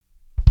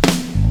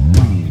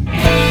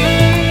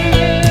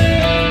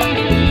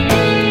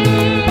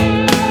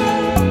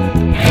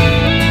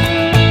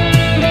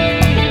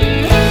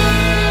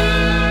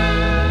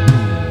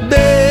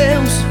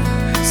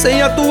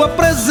tua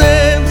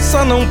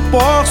presença não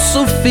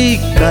posso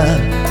ficar.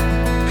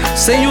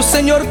 Sem o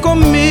Senhor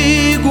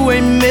comigo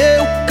em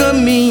meu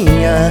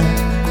caminhar,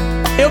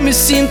 eu me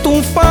sinto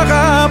um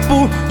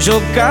farrapo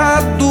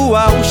jogado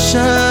ao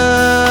chão.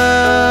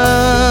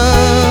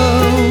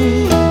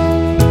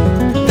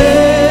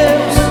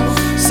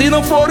 Deus, se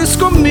não fores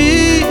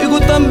comigo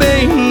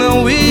também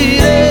não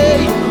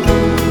irei.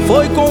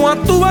 Foi com a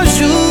tua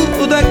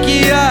ajuda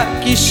que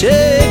aqui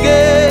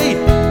cheguei.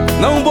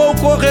 Não vou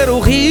correr o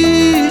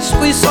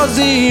risco e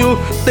sozinho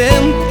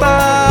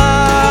tentar.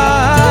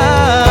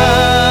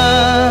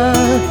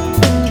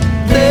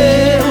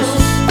 Deus,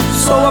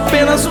 sou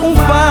apenas um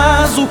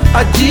vaso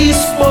à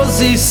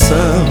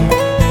disposição.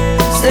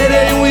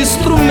 Serei um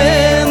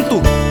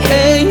instrumento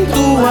em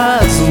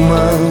tuas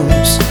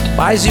mãos.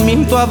 Faz de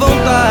mim tua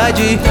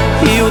vontade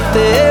e o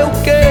teu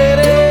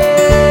querer.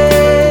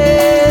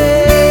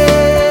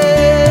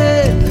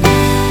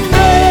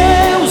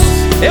 Deus,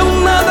 eu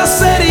nada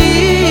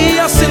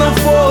seria se não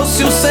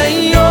fosse o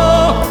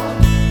Senhor.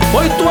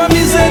 Foi tua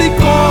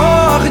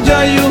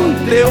misericórdia e o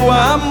teu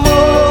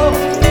amor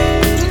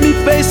me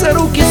fez ser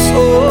o que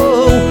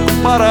sou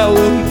para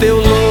o teu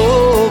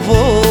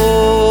louvor.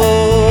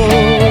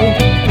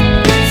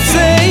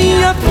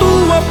 Sem a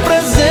tua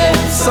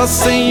presença,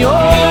 Senhor,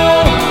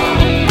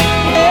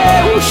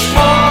 eu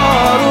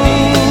choro,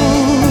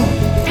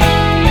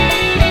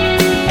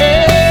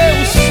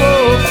 eu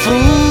sofro,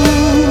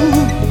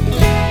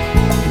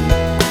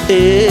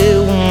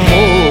 eu morro.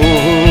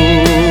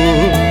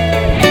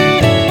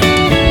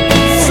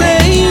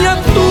 Sem a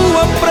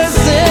tua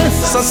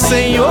presença,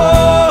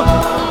 Senhor,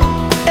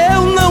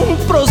 eu não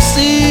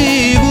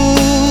prossigo.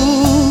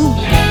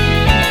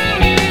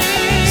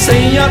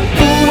 Sem a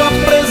tua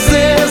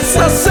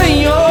presença,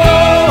 Senhor,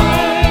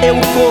 eu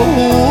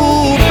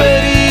corro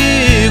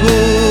perigo.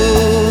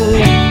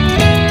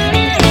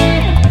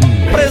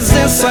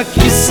 Presença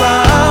que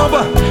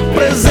salva,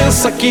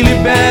 presença que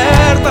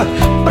liberta,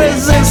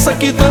 presença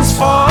que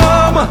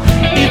transforma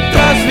e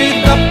traz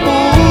vida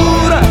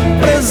pura.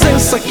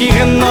 Presença que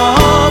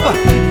renova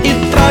e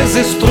traz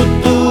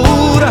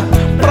estrutura.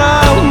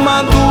 Pra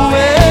alma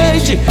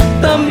doente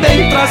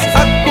também traz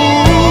a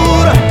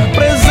cura.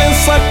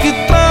 Presença que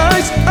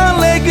traz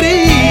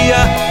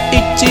alegria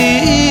e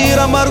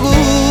tira a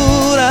amargura.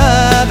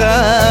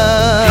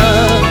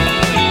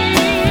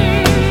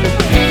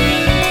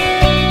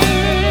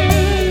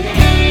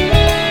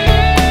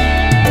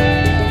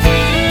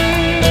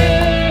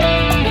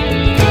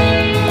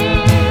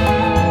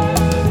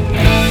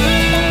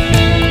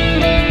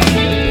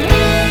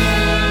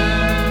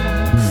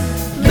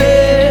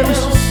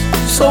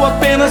 Sou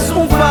apenas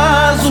um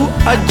vaso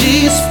à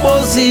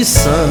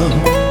disposição.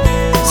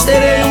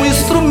 Serei um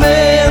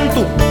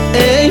instrumento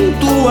em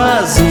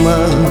tuas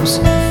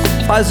mãos.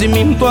 Faz de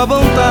mim tua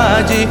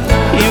vontade e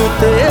o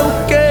teu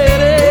querer.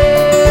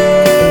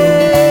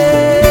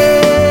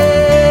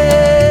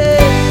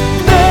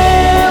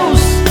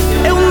 Deus,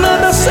 eu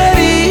nada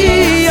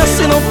seria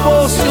se não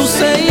fosse o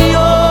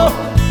Senhor.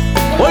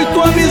 Foi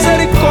tua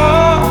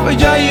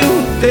misericórdia e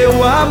o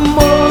teu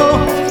amor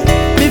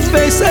me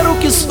fez ser o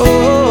que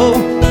sou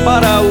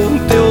para o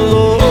teu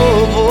louvor.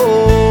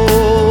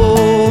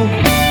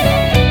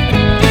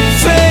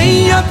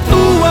 Sem a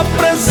tua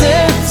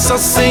presença,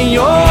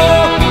 Senhor,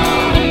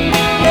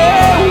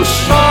 eu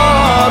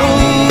choro,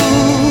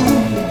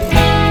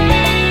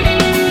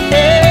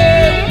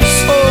 eu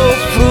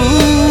sofro,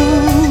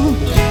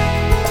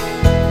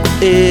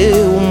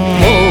 eu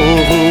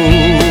morro.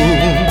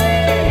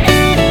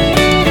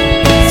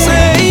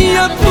 Sem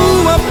a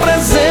tua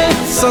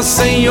presença,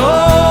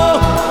 Senhor,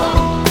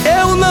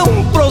 eu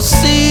não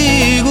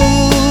prossigo.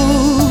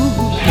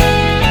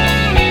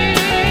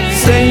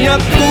 Sem a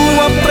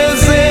tua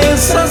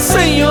presença,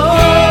 Senhor,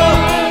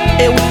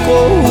 eu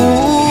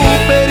corro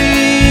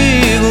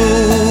perigo.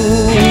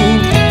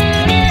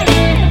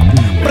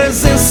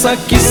 Presença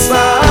que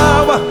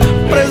salva,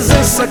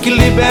 presença que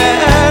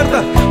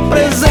liberta,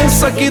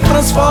 presença que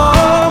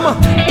transforma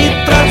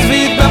e traz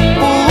vida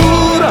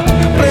pura.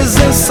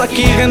 Presença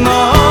que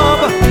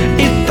renova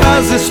e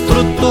traz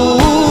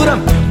estrutura.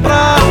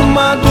 Pra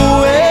alma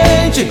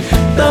doente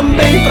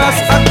também traz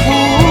a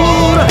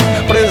cura.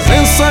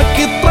 Presença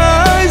que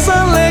traz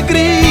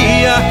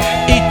alegria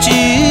e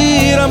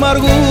tira a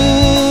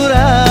amargura.